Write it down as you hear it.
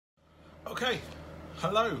Okay,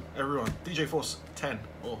 hello everyone, DJ Force 10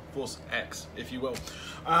 or Force X if you will.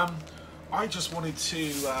 I just wanted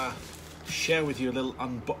to share with you a little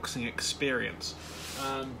unboxing experience.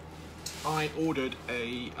 I ordered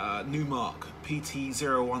a Numark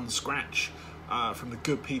PT01 Scratch from the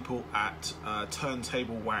good people at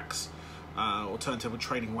Turntable Wax, or Turntable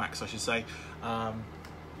Training Wax I should say,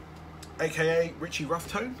 aka Richie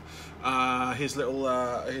Roughtone. His little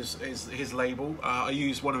his label. I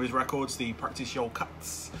use one of his records, the Practice Your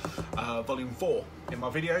Cuts Volume 4 in my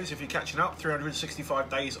videos. If you're catching up, 365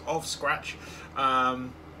 days of Scratch.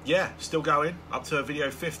 Yeah, still going up to video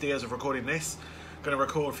 50 as of recording this. Gonna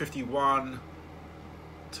record 51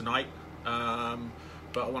 tonight, but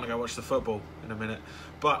I want to go watch the football in a minute.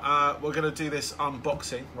 But we're gonna do this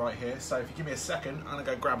unboxing right here. So if you give me a second, I'm gonna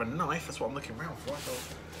go grab a knife. That's what I'm looking around for.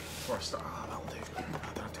 Before I start, that'll do. I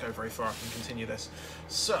don't have to go very far. I can continue this.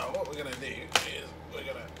 So what we're gonna do is we're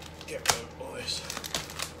gonna get rid of all this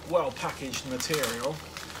well-packaged material.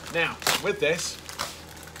 Now with this,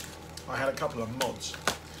 I had a couple of mods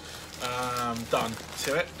done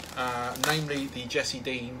to it, namely the Jesse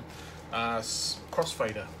Dean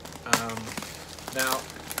crossfader. Now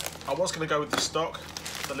I was going to go with the stock,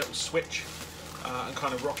 the little switch, and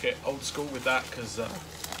kind of rock it old school with that, because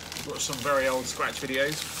I've got some very old Scratch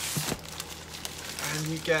videos and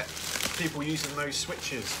you get people using those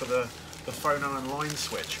switches for the phono and line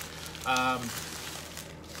switch,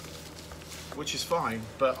 which is fine,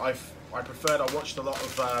 but I watched a lot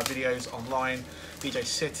of videos online. DJ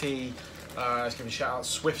City, let's give a shout out.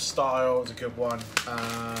 Swift Style is a good one,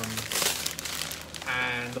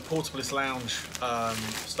 and the Portablest Lounge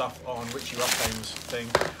stuff on Richie Roughthone's thing,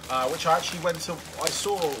 which I actually went to. I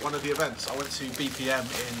saw one of the events. I went to BPM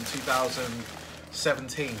in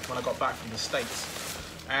 2017 when I got back from the States,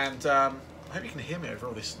 and I hope you can hear me over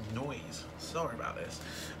all this noise. Sorry about this.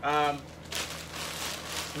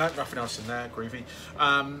 No, nothing else in there, groovy.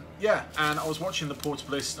 Yeah, and I was watching the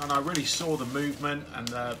Portablest and I really saw the movement and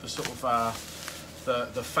the sort of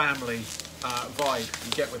the family vibe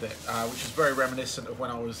you get with it, which is very reminiscent of when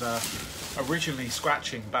I was originally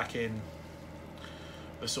scratching back in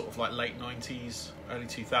the sort of like late 90s, early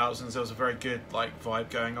 2000s. There was a very good like vibe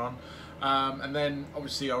going on. And then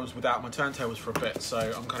obviously I was without my turntables for a bit, so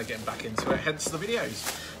I'm kind of getting back into it, hence the videos.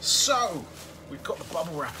 So we've got the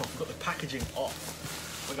bubble wrap off, we've got the packaging off.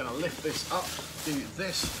 We're going to lift this up, do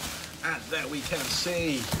this, and there we can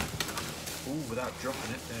see, ooh, without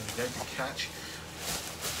dropping it, there we go, good catch,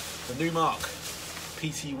 the Numark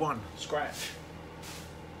PT01 Scratch.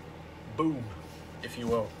 Boom, if you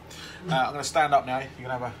will. I'm going to stand up now. You're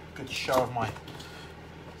going to have a good show of my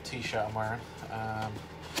t-shirt I'm wearing.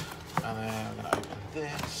 And then I'm going to open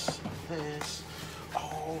this and this.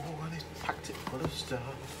 Oh, and it's packed it full of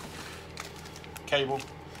stuff. Cable,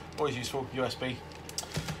 always useful, USB.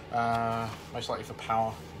 Most likely for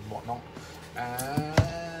power and whatnot.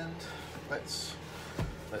 And let's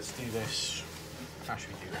do this. How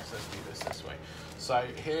should we do this? Let's do this way. So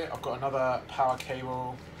here I've got another power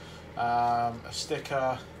cable, a sticker,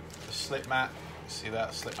 a slip mat. See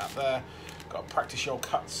that slip mat there? Got a Practice Your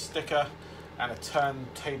Cuts sticker and a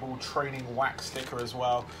Turntable Training Wax sticker as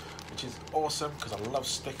well, which is awesome because I love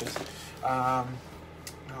stickers. Now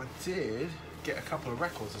I did get a couple of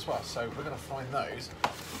records as well, so we're going to find those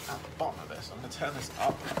at the bottom of this. I'm going to turn this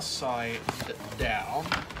upside down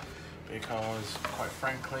because, quite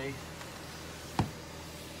frankly,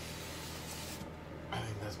 I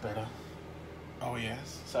think that's better. Oh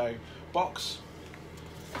yes. So box,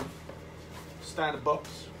 standard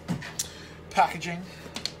box, packaging.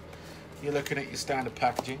 You're looking at your standard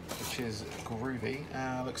packaging, which is groovy.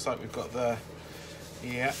 Looks like we've got the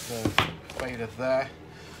fader there.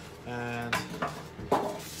 And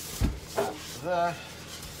that there.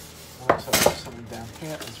 Also got something down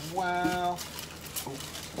here as well.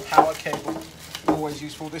 Ooh, power cable, always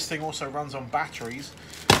useful. This thing also runs on batteries,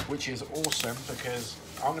 which is awesome because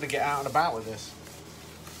I'm going to get out and about with this.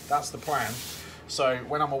 That's the plan. So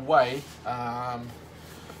when I'm away,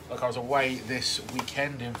 like I was away this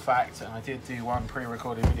weekend in fact, and I did do one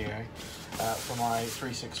pre-recorded video for my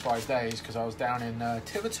 365 days because I was down in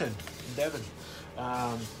Tiverton in Devon.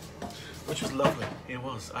 Which was lovely. It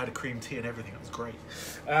was. I had a cream tea and everything. It was great.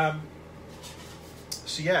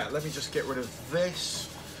 So yeah, let me just get rid of this.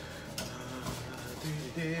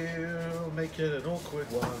 Make it an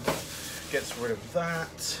awkward one. Gets rid of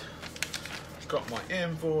that. Got my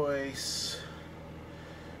invoice.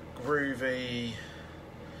 Groovy.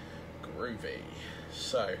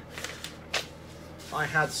 So I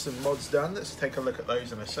had some mods done. Let's take a look at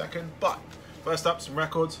those in a second. But first up, some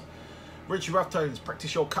records. Richie Roughtone's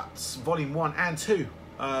Practice Your Cuts Volume 1 and 2.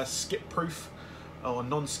 skip proof or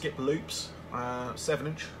non-skip loops,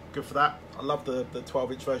 7-inch, good for that. I love the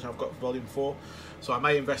 12-inch version I've got for volume 4, so I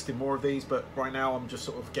may invest in more of these, but right now I'm just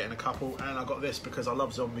sort of getting a couple. And I got this because I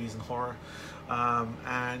love zombies and horror.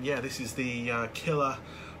 And yeah, this is the killer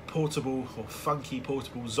portable or funky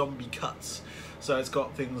portable zombie cuts. So it's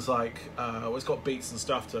got things like well, it's got beats and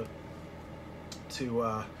stuff to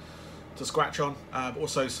scratch on, but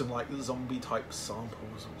also some like zombie type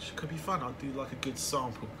samples, which could be fun. I'd do like a good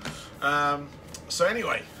sample. So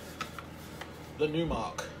anyway, the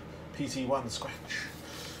Numark PT01 Scratch,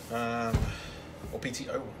 or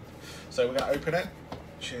PT01. So we're going to open it,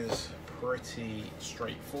 which is pretty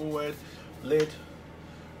straightforward. Lid,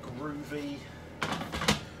 groovy.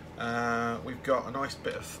 We've got a nice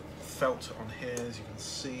bit of felt on here, as you can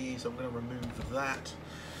see, so I'm going to remove that,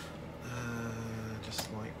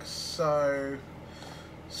 just like so.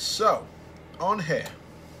 So on here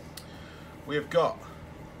we've got,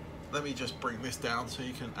 let me just bring this down so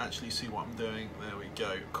you can actually see what I'm doing. There we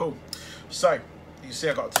go, cool. So you can see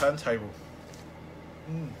I've got a turntable,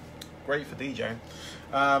 great for DJing.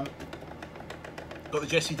 Got the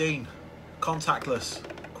Jesse Dean contactless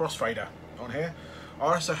crossfader on here.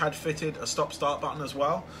 I also had fitted a stop-start button as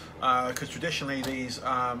well, because traditionally these,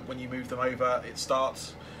 when you move them over, it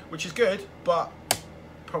starts, which is good, but I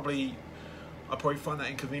probably find that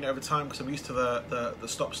inconvenient over time because I'm used to the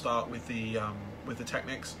stop-start with the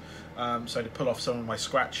Technics. So to pull off some of my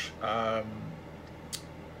scratch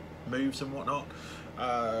moves and whatnot,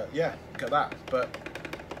 yeah, get that. But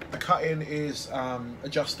the cut-in is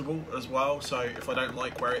adjustable as well, so if I don't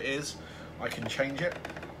like where it is, I can change it.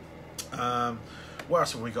 What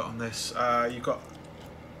else have we got on this? You've got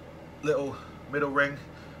little middle ring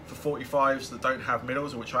for 45s that don't have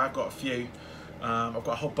middles, which I have got a few. I've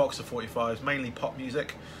got a whole box of 45s, mainly pop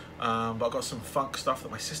music, but I've got some funk stuff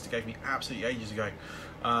that my sister gave me absolutely ages ago,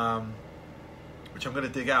 which I'm going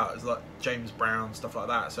to dig out. It's like James Brown, stuff like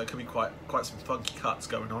that, so it could be quite some funky cuts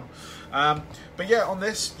going on. But yeah, on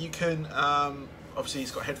this you can, obviously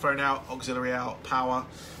it's got headphone out, auxiliary out, power,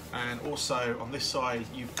 and also on this side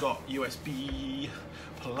you've got USB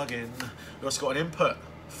plug-in. You've also got an input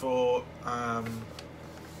for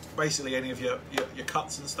basically any of your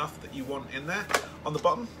cuts and stuff that you want in there. On the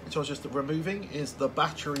bottom, which I was just removing, is the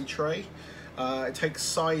battery tray. It takes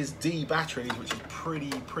size D batteries, which is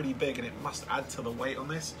pretty big, and it must add to the weight on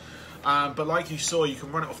this. But like you saw, you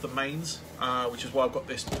can run it off the mains, which is why I've got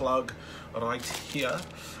this plug right here,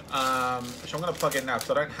 which I'm going to plug in now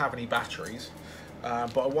because I don't have any batteries.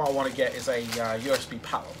 But what I want to get is a USB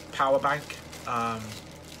power bank,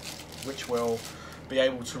 which will be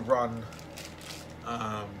able to run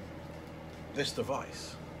this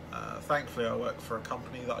device. Thankfully I work for a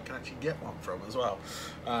company that I can actually get one from as well.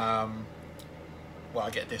 Well, I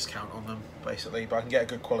get a discount on them basically, but I can get a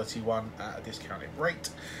good quality one at a discounted rate.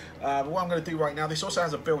 But what I'm going to do right now, this also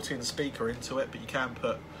has a built-in speaker into it, but you can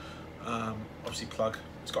put, obviously plug,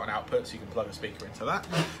 it's got an output so you can plug a speaker into that.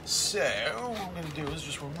 So what I'm going to do is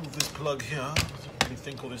just remove this plug here. I don't really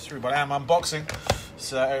think all this through, but I am unboxing,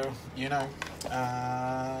 so you know.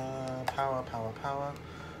 Power.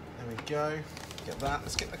 There we go. Get that.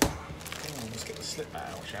 Let's get the slip mat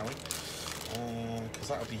out, shall we? Because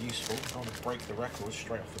that would be useful. I don't want to break the record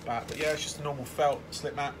straight off the bat. But yeah, it's just a normal felt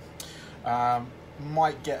slip mat.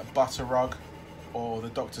 Might get a butter rug or the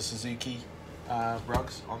Dr. Suzuki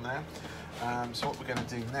rugs on there. So what we're going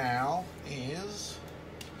to do now is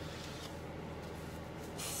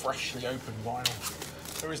freshly opened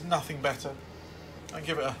vinyl. There is nothing better. I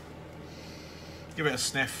give it a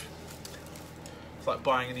sniff. It's like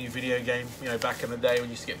buying a new video game, you know, back in the day when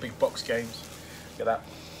you used to get big box games. Get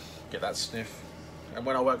that sniff. And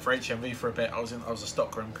when I worked for HMV for a bit, I was a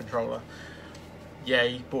stockroom controller.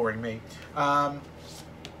 Yay, boring me. But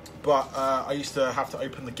I used to have to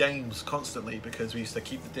open the games constantly because we used to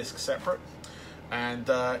keep the discs separate. And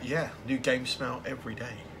yeah, new game smell every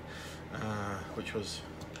day, which was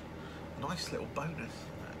a nice little bonus.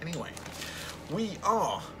 Anyway, we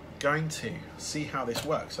are going to see how this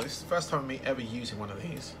works. So this is the first time of me ever using one of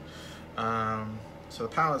these. So the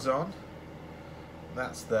power's on,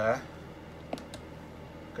 that's there.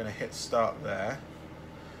 Going to hit start there,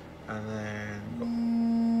 and then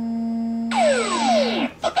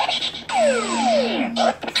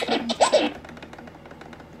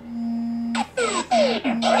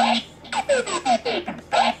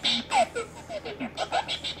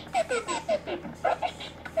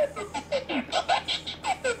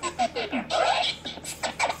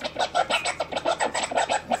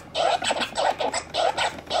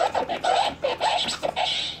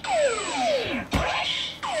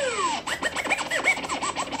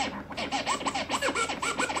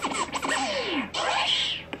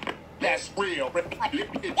That's real.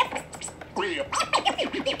 Real.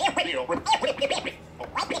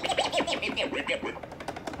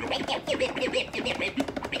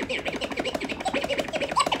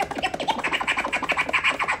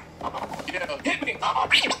 Hit me.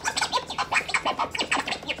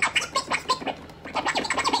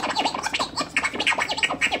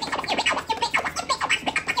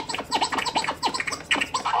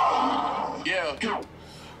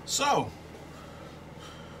 So,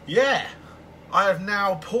 yeah, I have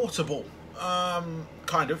now portable.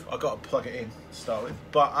 Kind of. I got to plug it in to start with,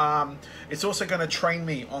 but it's also going to train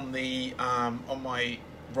me on the on my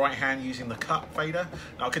right hand using the cut fader.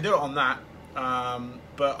 Now I can do it on that,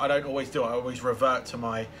 but I don't always do it. I always revert to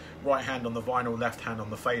my right hand on the vinyl, left hand on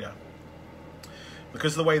the fader.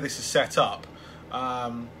 Because of the way this is set up,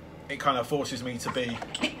 it kind of forces me to be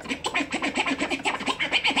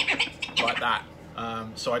like that.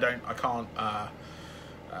 So I can't,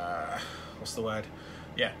 what's the word?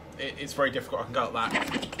 Yeah, it's very difficult. I can go like that,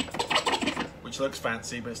 which looks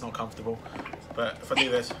fancy, but it's not comfortable. But if I do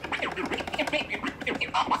this,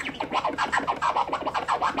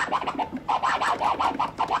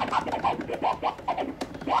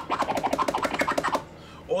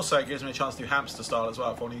 also it gives me a chance to do hamster style as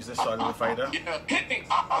well if I want to use this side of the fader.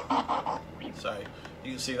 So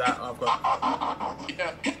you can see that I've got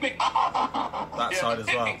that side as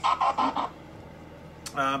well.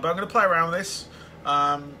 But I'm going to play around with this.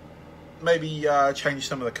 Maybe change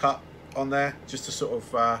some of the cut on there just to sort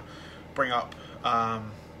of bring up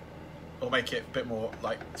or make it a bit more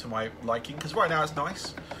like to my liking, because right now it's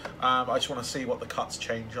nice. I just want to see what the cuts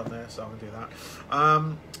change on there, so I'm going to do that.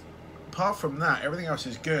 Apart from that, everything else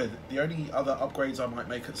is good. The only other upgrades I might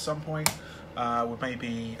make at some point would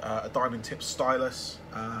maybe a diamond tip stylus.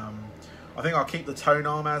 I think I'll keep the tone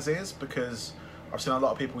arm as is, because I've seen a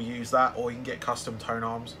lot of people use that, or you can get custom tone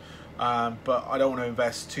arms. But I don't want to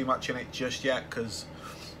invest too much in it just yet, because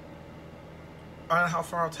I don't know how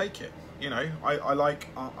far I'll take it. You know, I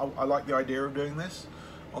like the idea of doing this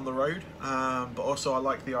on the road, but also I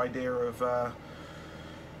like the idea of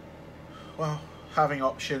well, having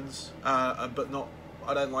options, but not.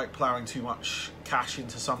 I don't like ploughing too much cash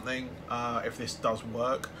into something if this does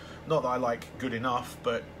work. Not that I like good enough,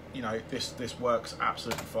 but you know, this works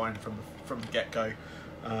absolutely fine from the get-go.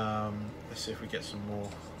 Let's see if we get some more.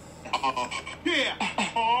 Yeah.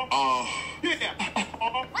 Yeah.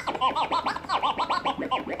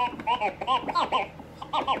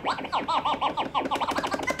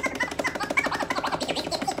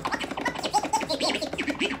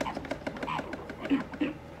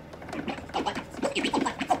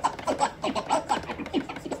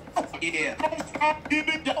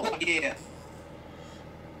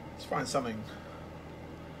 Let's find something.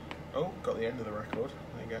 Oh, got the end of the record.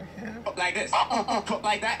 There you go. Yeah. Cook like this. Cook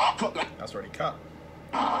like that. Cook like. That's already cut.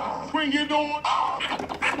 Bring it on.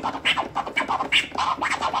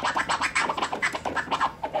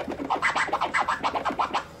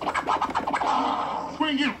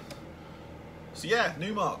 Bring it. So yeah,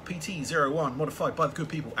 Numark PT01 modified by the good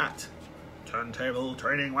people at Turntable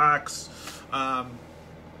Training Wax.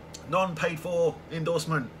 Non-paid for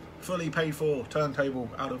endorsement, fully paid for turntable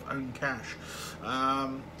out of own cash.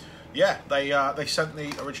 Yeah, they sent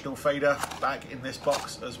the original fader back in this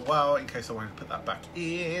box as well, in case I wanted to put that back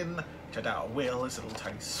in, which I doubt I will. It's a little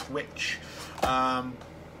tiny switch. But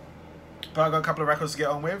I've got a couple of records to get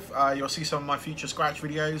on with. You'll see some of my future scratch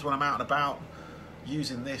videos when I'm out and about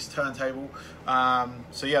using this turntable.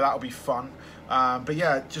 So yeah, that'll be fun. But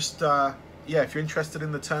yeah, just yeah, if you're interested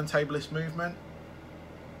in the turntablist movement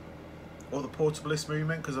or the portablist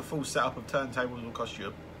movement, because a full setup of turntables will cost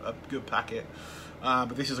you a good packet.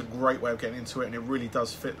 But this is a great way of getting into it, and it really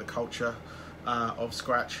does fit the culture of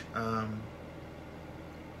scratch.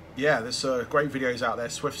 Yeah, there's great videos out there.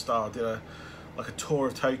 Swiftstar did a tour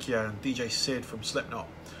of Tokyo, and DJ Sid from Slipknot,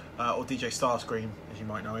 or DJ Starscream, as you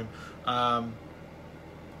might know him,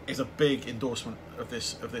 is a big endorsement of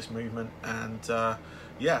this movement, and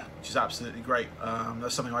yeah, which is absolutely great.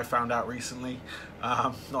 That's something I found out recently.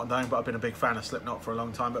 Not known, but I've been a big fan of Slipknot for a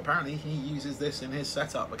long time. But apparently, he uses this in his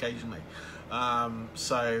setup occasionally.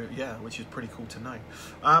 So yeah, which is pretty cool to know.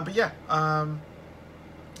 But yeah,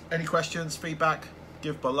 any questions, feedback,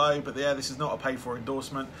 give below. But yeah, this is not a paid-for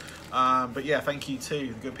endorsement. But yeah, thank you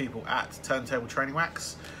to the good people at Turntable Training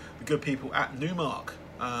Wax, the good people at Numark.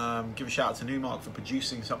 Give a shout out to Numark for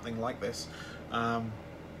producing something like this.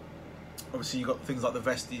 Obviously, you've got things like the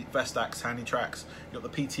Vestax handy tracks. You've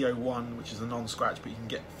got the PT01, which is a non-scratch, but you can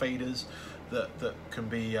get faders that can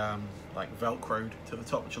be like velcroed to the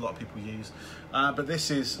top, which a lot of people use. But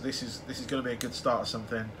this is going to be a good start of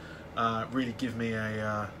something. Really give me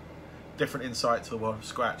a different insight to the world of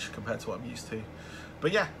Scratch compared to what I'm used to.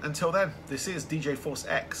 But yeah, until then, this is DJ Force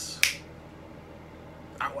X.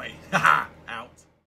 That way. Out.